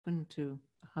Open to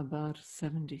Chabad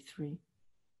 73,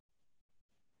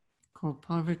 called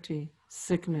Poverty,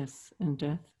 Sickness, and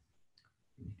Death.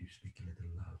 Can you speak a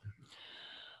little louder?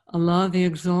 Allah the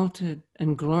Exalted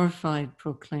and Glorified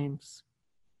proclaims,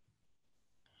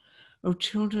 O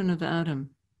children of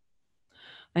Adam,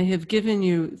 I have given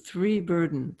you 3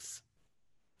 burdens: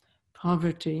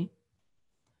 poverty,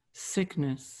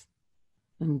 sickness,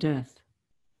 and death.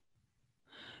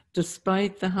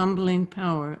 Despite the humbling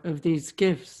power of these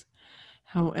gifts,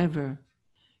 however,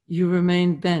 you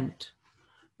remain bent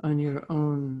on your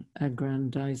own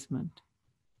aggrandizement.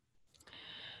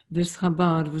 This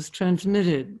Chabad was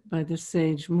transmitted by the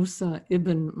sage Musa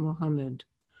ibn Muhammad,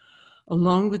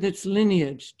 along with its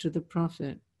lineage to the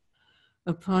Prophet.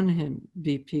 Upon him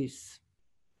be peace.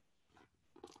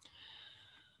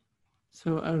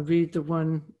 So I'll read the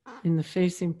one in the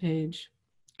facing page.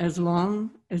 As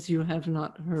long as you have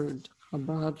not heard,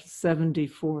 Chabad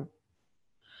 74.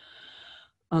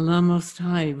 Allah Most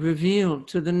High revealed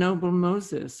to the noble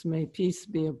Moses, may peace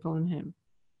be upon him,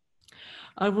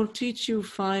 I will teach you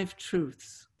 5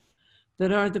 truths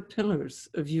that are the pillars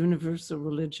of universal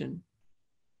religion.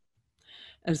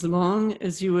 As long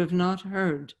as you have not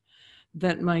heard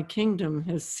that my kingdom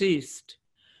has ceased,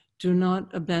 do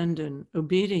not abandon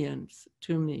obedience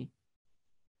to me.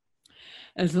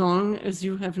 As long as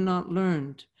you have not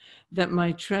learned that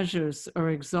my treasures are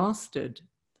exhausted,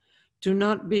 do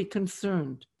not be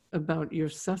concerned about your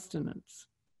sustenance.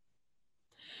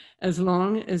 As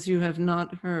long as you have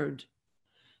not heard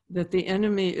that the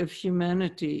enemy of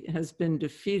humanity has been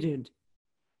defeated,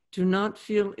 do not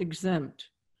feel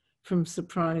exempt from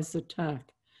surprise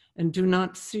attack, and do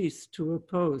not cease to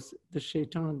oppose the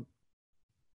shaitan.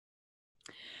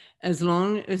 As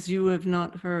long as you have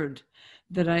not heard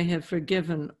that I have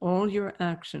forgiven all your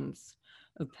actions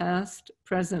of past,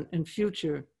 present, and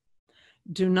future,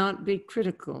 do not be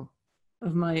critical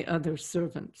of my other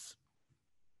servants.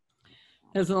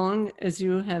 As long as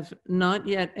you have not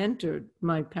yet entered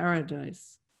my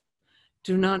paradise,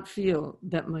 do not feel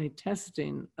that my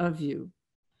testing of you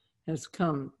has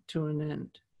come to an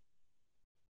end.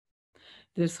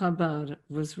 This Chabad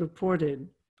was reported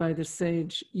by the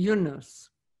sage Yunus,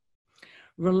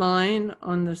 relying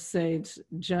on the sage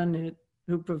Janit,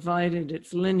 who provided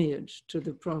its lineage to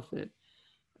the Prophet.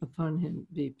 Upon him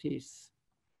be peace.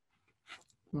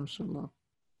 MashaAllah.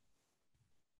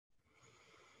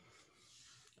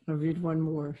 I'll read one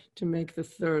more to make the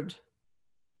third,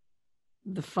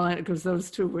 the final, because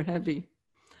those 2 were heavy.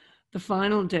 The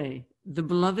final day, the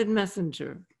beloved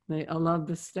messenger, may Allah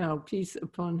bestow peace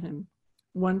upon him,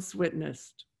 once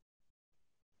witnessed,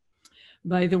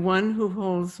 by the one who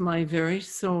holds my very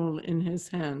soul in his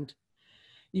hand,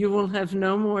 you will have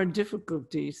no more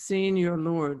difficulty seeing your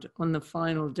Lord on the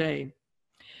final day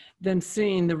than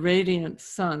seeing the radiant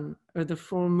sun or the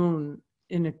full moon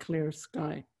in a clear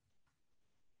sky.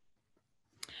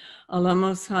 Allah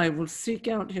Most High will seek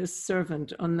out his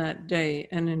servant on that day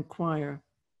and inquire,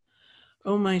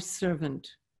 O my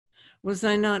servant, was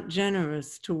I not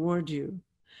generous toward you?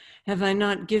 Have I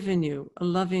not given you a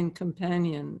loving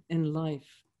companion in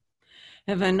life?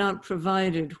 Have I not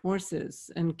provided horses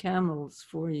and camels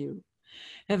for you?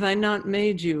 Have I not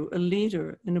made you a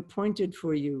leader and appointed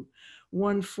for you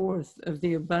 1/4 of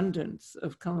the abundance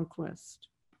of conquest?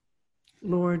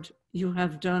 Lord, you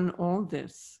have done all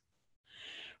this.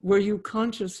 Were you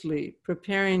consciously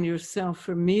preparing yourself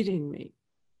for meeting me?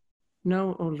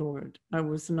 No, O Lord, I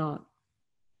was not.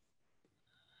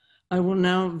 I will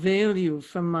now veil you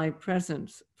from my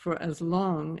presence for as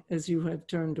long as you have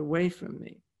turned away from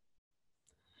me.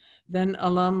 Then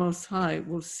Allah Most High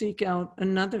will seek out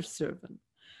another servant,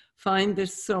 find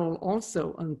this soul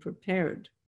also unprepared,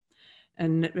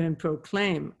 and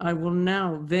proclaim, I will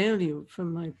now veil you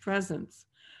from my presence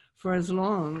for as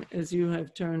long as you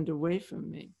have turned away from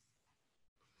me.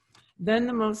 Then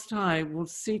the Most High will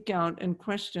seek out and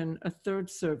question a third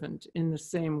servant in the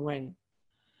same way.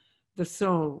 The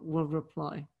soul will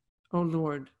reply, O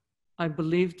Lord, I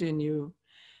believed in you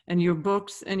and your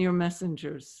books and your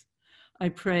messengers. I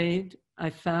prayed, I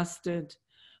fasted,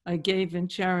 I gave in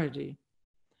charity.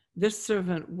 This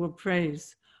servant will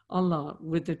praise Allah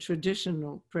with the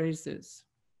traditional praises.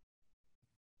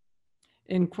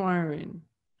 Inquiring,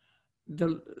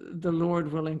 the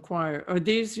Lord will inquire, are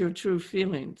these your true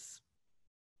feelings?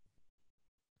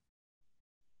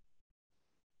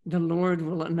 The Lord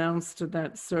will announce to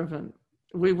that servant,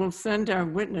 we will send our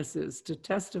witnesses to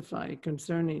testify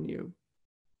concerning you.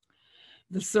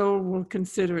 The soul will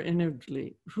consider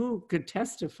inwardly, who could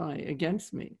testify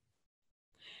against me?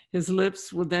 His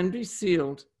lips will then be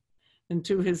sealed, and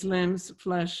to his limbs,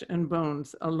 flesh, and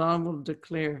bones, Allah will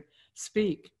declare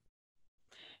speak.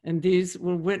 And these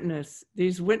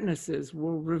witnesses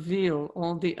will reveal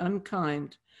all the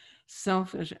unkind,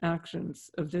 selfish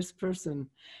actions of this person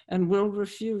and will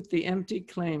refute the empty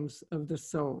claims of the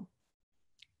soul.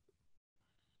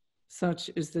 Such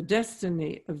is the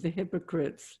destiny of the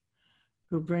hypocrites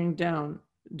who bring down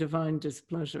divine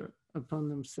displeasure upon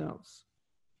themselves.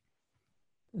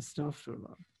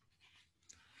 Astaghfirullah.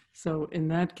 So in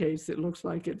that case, it looks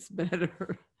like it's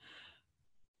better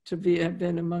to have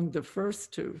been among the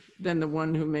first two than the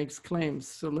one who makes claims.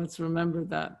 So let's remember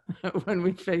that when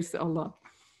we face Allah.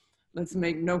 Let's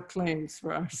make no claims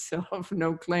for ourselves,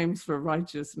 no claims for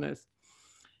righteousness.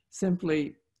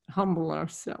 Simply humble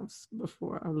ourselves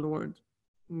before our Lord.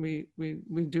 We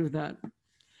do that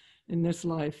in this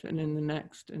life and in the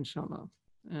next, inshallah.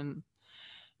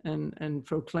 And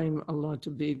proclaim Allah to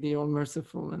be the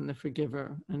all-merciful and the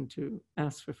forgiver, and to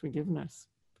ask for forgiveness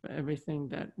for everything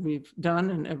that we've done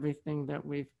and everything that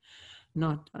we've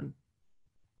not done.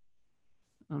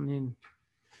 Ameen.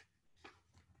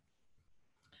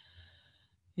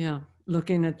 Yeah,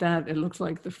 looking at that, it looks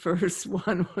like the first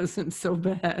one wasn't so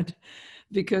bad,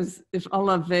 because if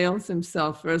Allah veils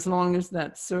himself, for as long as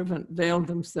that servant veiled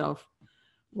himself,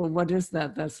 well, what is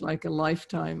that? That's like a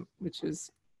lifetime, which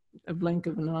is a blink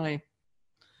of an eye.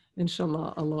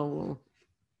 Inshallah, Allah will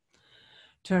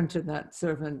turn to that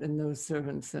servant and those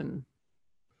servants and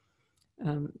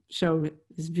show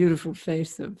his beautiful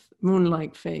face, of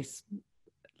moon-like face,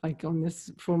 like on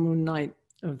this full moon night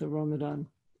of the Ramadan.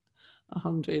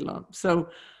 Alhamdulillah. So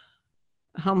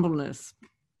humbleness,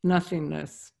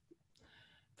 nothingness,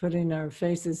 putting our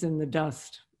faces in the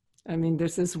dust. I mean,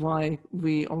 this is why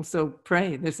we also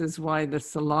pray. This is why the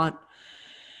Salat,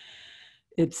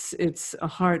 it's a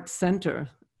heart center,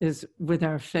 is with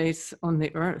our face on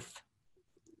the earth.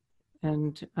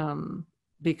 And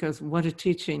because what a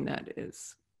teaching that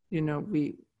is. You know,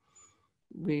 we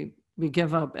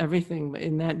give up everything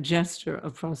in that gesture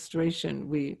of prostration.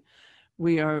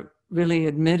 We are really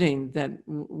admitting that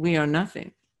we are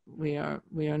nothing. We are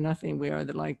nothing. We are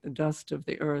like the dust of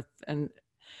the earth. And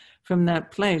from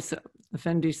that place,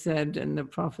 Effendi said, and the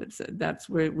Prophet said, that's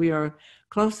where we are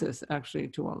closest actually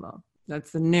to Allah.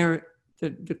 That's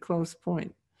the close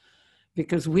point,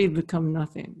 because we become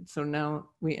nothing. So now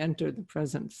we enter the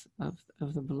presence of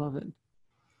the Beloved.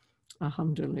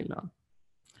 Alhamdulillah.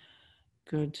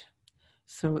 Good.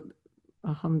 So,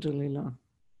 Alhamdulillah.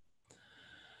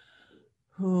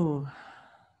 Oh,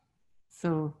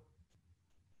 so,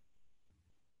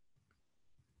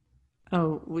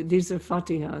 these are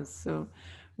Fatihas. So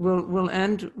we'll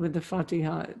end with the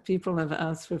Fatiha. People have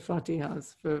asked for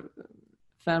Fatihas for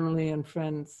family and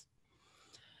friends.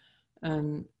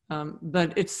 And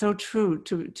but it's so true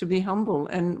to be humble,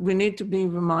 and we need to be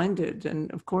reminded.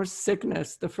 And of course,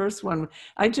 sickness, the first one,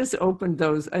 I just opened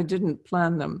those. I didn't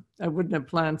plan them. I wouldn't have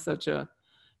planned such a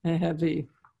heavy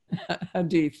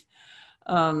hadith.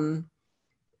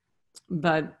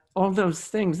 But all those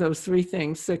things, those three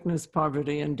things, sickness,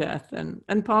 poverty, and death.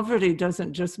 And poverty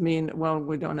doesn't just mean, well,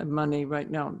 we don't have money right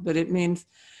now, but it means,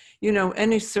 you know,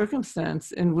 any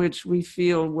circumstance in which we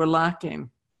feel we're lacking.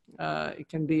 It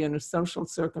can be in a social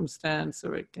circumstance,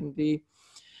 or it can be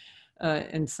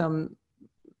in some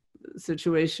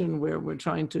situation where we're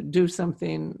trying to do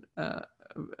something,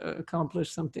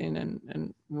 accomplish something,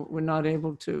 and we're not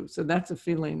able to. So that's a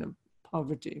feeling of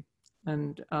poverty,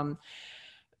 and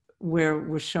where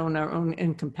we're shown our own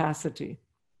incapacity.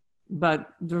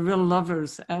 But the real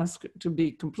lovers ask to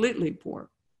be completely poor,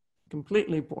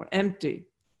 empty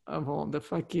of all the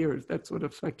fakirs. That's what a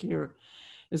fakir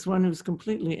is, one who's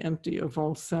completely empty of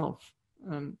all self,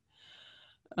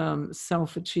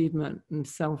 self-achievement and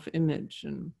self-image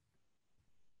and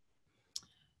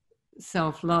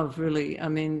self-love, really. I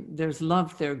mean, there's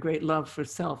love there, great love for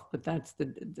self, but that's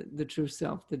the true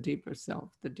self, the deeper self,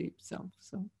 the deep self.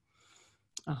 So,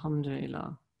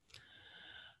 alhamdulillah.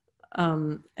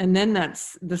 And then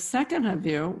that's the second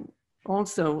Habir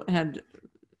also had,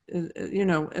 you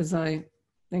know, as I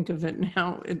think of it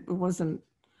now, it wasn't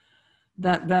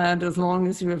that bad as long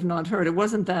as you have not heard. It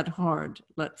wasn't that hard,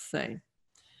 let's say.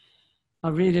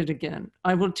 I'll read it again.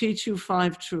 I will teach you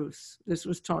 5 truths. This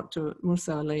was taught to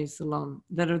Musa alayhi salam,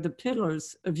 that are the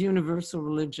pillars of universal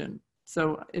religion.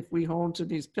 So if we hold to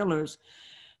these pillars,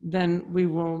 then we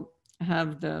will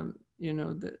have the, you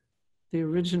know, the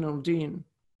original deen.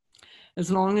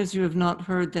 As long as you have not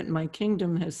heard that my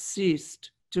kingdom has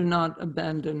ceased, do not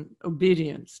abandon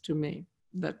obedience to me.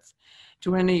 That's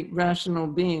to any rational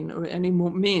being or any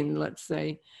mu'min, let's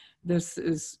say. This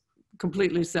is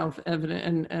completely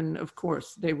self-evident, and of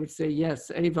course they would say yes,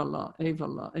 Evallah,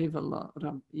 Evallah, Evallah,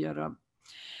 Rab, Ya Rab.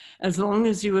 As long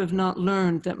as you have not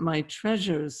learned that my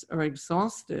treasures are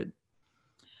exhausted,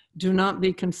 do not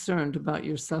be concerned about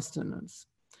your sustenance.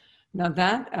 Now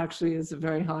that actually is a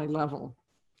very high level.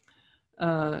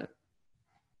 And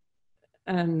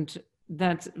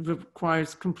that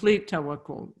requires complete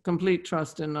tawakkul, complete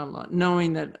trust in Allah,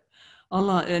 knowing that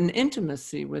Allah, an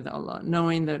intimacy with Allah,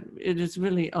 knowing that it is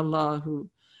really Allah who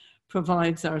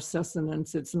provides our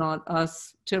sustenance. It's not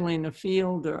us tilling a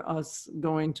field or us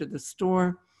going to the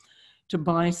store to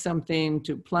buy something,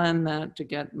 to plan that, to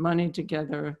get money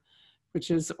together,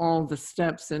 which is all the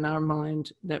steps in our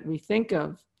mind that we think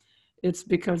of. It's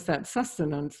because that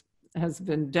sustenance has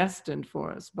been destined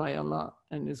for us by Allah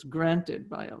and is granted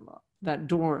by Allah. That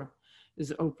door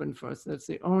is open for us. That's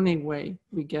the only way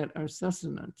we get our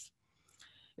sustenance.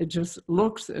 It just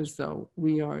looks as though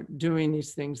we are doing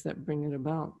these things that bring it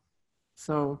about.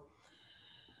 So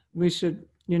we should,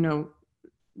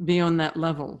 be on that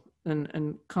level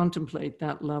and contemplate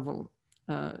that level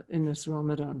in this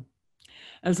Ramadan.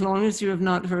 As long as you have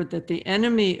not heard that the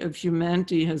enemy of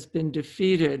humanity has been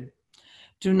defeated,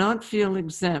 do not feel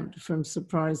exempt from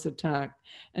surprise attack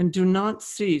and do not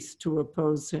cease to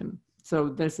oppose him. So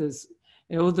this is,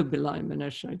 Allah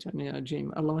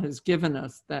has given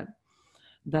us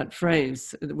that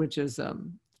phrase, which is a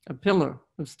pillar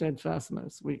of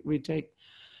steadfastness. We take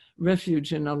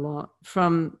refuge in Allah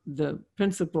from the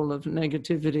principle of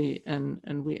negativity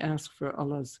and we ask for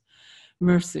Allah's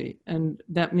mercy. And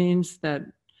that means that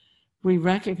we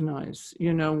recognize,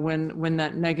 when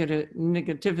that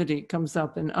negativity comes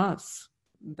up in us,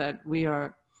 that we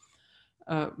are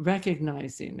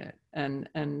recognizing it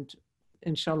and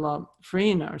inshallah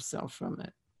freeing ourselves from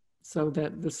it so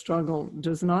that the struggle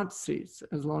does not cease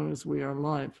as long as we are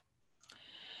alive.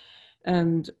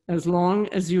 And as long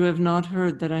as you have not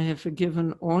heard that I have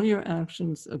forgiven all your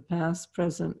actions of past,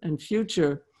 present, and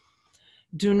future,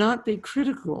 do not be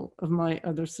critical of my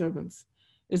other servants.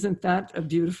 Isn't that a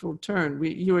beautiful turn?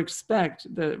 You expect,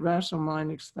 the rational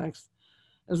mind expects,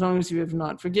 as long as you have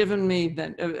not forgiven me,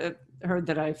 then heard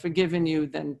that I've forgiven you,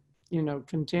 then,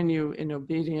 continue in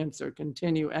obedience or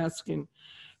continue asking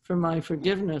for my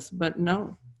forgiveness. But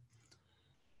no,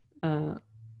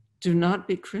 do not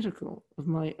be critical of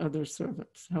my other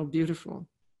servants. How beautiful.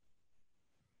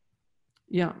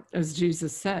 Yeah, as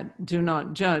Jesus said, do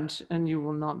not judge and you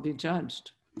will not be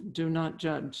judged. Do not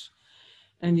judge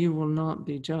and you will not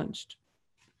be judged.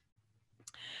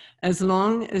 As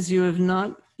long as you have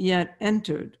not yet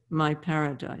entered my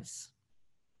paradise,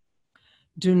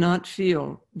 do not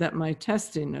feel that my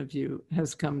testing of you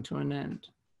has come to an end.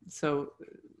 So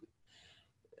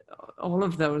all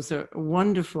of those are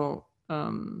wonderful,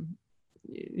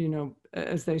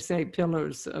 as they say,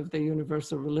 pillars of the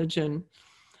universal religion,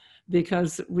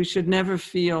 because we should never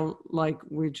feel like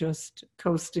we're just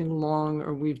coasting along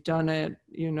or we've done it,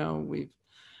 we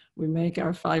make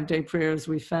our 5-day prayers,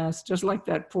 we fast, just like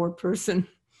that poor person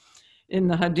in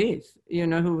the hadith,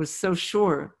 who was so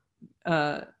sure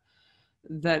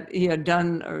that he had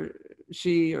done, or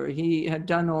she or he had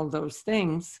done all those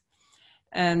things,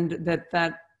 and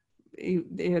that he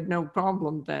had no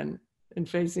problem then in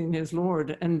facing his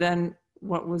Lord. And then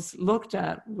what was looked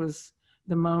at was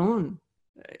the ma'un.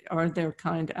 Are there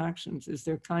kind actions? Is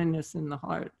there kindness in the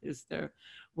heart?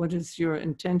 What is your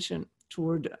intention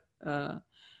toward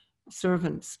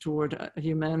servants, toward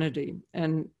humanity?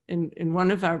 And in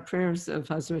one of our prayers of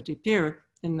Hazreti Pir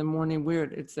in the morning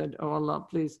wird, it said, oh Allah,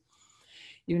 please,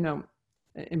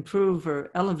 improve or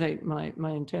elevate my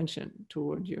intention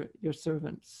toward your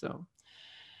servants. So,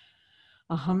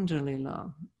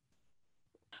 alhamdulillah.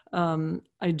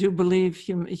 I do believe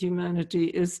humanity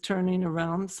is turning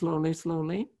around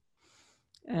slowly.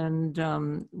 And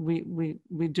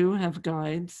we do have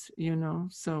guides,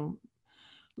 so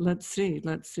let's see.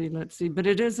 But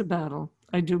it is a battle.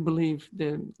 I do believe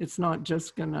that it's not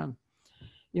just gonna,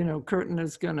 curtain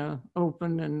is gonna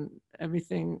open and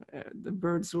everything, the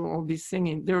birds will all be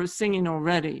singing. They're singing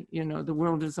already, the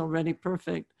world is already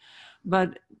perfect.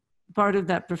 But part of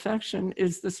that perfection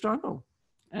is the struggle.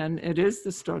 And it is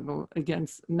the struggle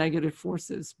against negative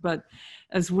forces. But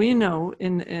as we know,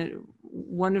 in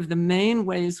one of the main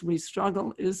ways we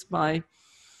struggle is by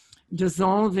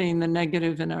dissolving the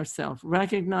negative in ourselves,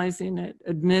 recognizing it,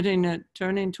 admitting it,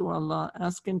 turning to Allah,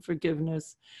 asking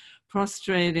forgiveness,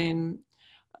 prostrating,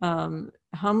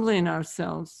 humbling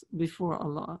ourselves before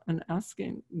Allah and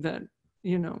asking that,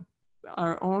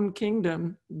 our own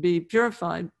kingdom be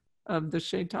purified of the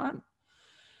shaitan.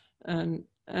 And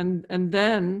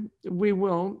then we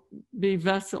will be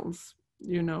vessels,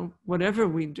 whatever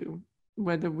we do,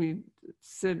 whether we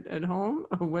sit at home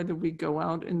or whether we go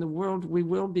out in the world, we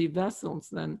will be vessels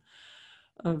then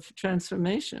of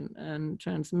transformation and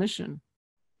transmission,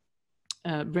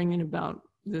 bringing about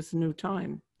this new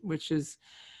time, which is,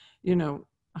 you know,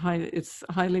 it's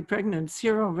highly pregnant. It's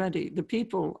here already. The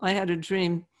people, I had a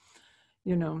dream,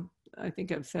 you know, I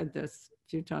think I've said this a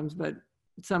few times, but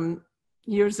some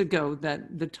years ago,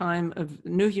 that the time of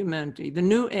new humanity, the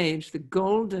new age, the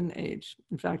golden age,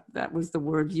 in fact, that was the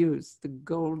word used, the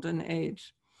golden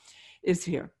age, is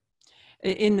here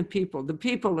in the people. The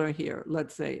people are here,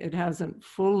 let's say. It hasn't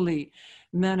fully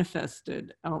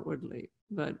manifested outwardly,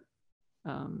 but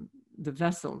the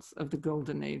vessels of the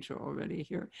golden age are already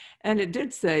here. And it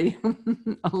did say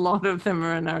a lot of them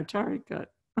are in our tariqat.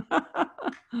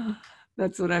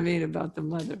 That's what I mean about the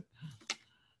mother.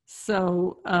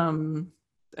 So, and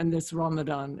this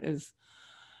Ramadan is,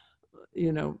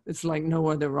 you know, it's like no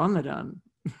other Ramadan.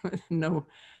 No,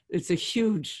 it's a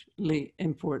hugely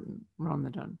important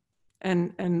Ramadan.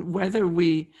 And whether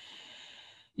we,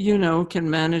 you know, can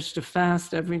manage to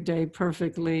fast every day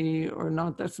perfectly or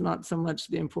not, that's not so much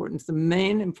the importance. The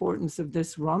main importance of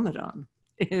this Ramadan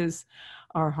is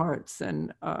our hearts.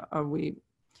 And are we,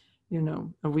 you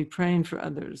know, are we praying for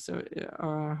others? Or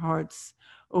are our hearts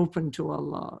open to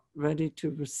Allah, ready to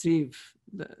receive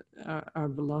our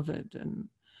beloved? And,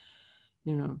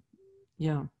 you know,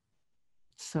 yeah.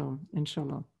 So,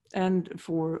 inshallah. And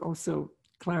for also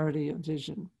clarity of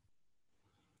vision.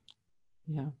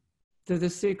 Yeah. To the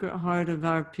secret heart of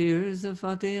our peers of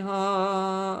Fatiha,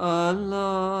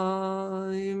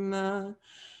 Allahumma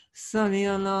salli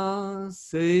ala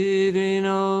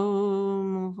Sayyidina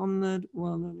Muhammad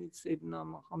wa ala Sayyidina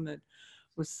Muhammad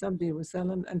wa sabbi wa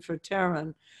sallam. And for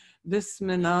Taran,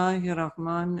 Bismillahir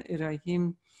Rahmanir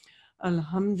Rahim,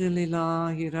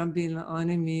 Alhamdulillahi Rabbil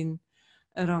Alameen,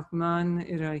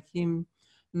 Ar-Rahmanir Rahim,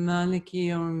 Maliki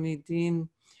Yawmiddin,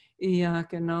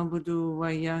 Iyyaka na'budu wa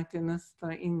iyyaka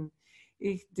nasta'in.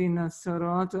 اهدنا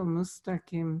الصراط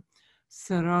المستقيم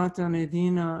صراط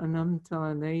الذين أنعمت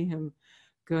عليهم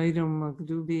غير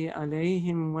المغضوب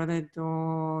عليهم ولا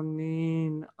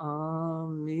الضالين.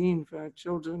 Amen. For our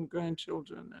children,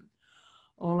 grandchildren, and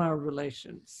all our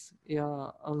relations.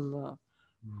 Ya Allah.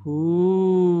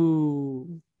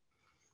 Who